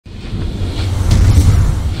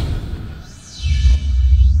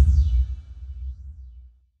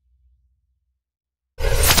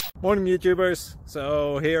Morning YouTubers.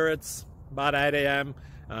 So here it's about 8 a.m.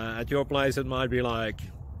 At your place it might be like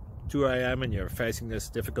 2 a.m. and you're facing this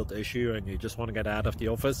difficult issue and you just want to get out of the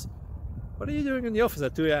office. What are you doing in the office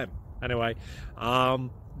at 2 a.m.? Anyway,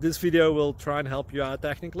 this video will try and help you out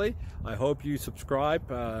technically. I hope you subscribe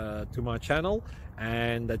to my channel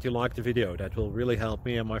and that you like the video. That will really help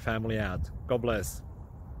me and my family out. God bless.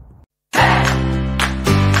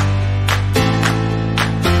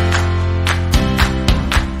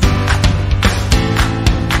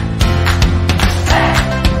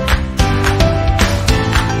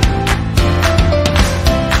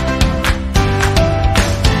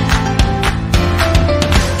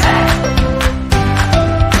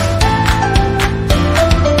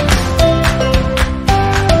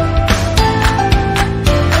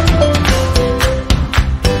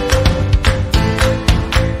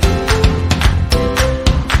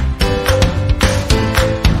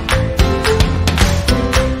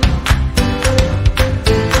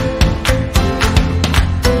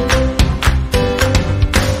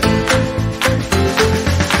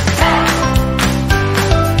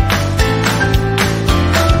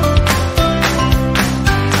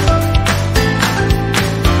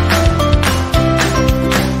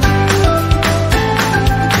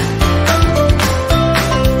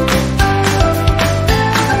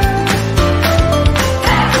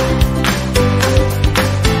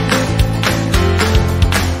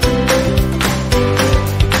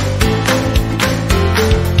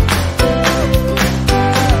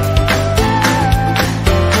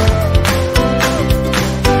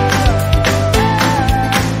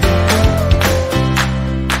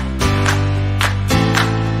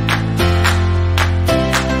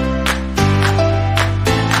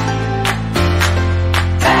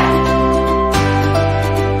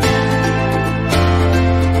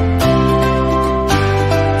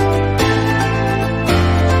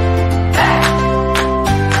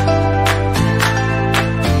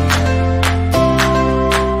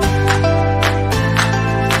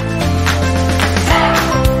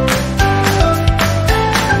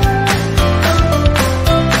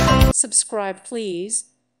 Subscribe, please.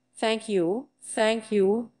 Thank you. Thank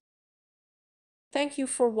you. Thank you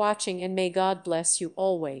for watching, and may God bless you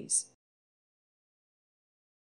always.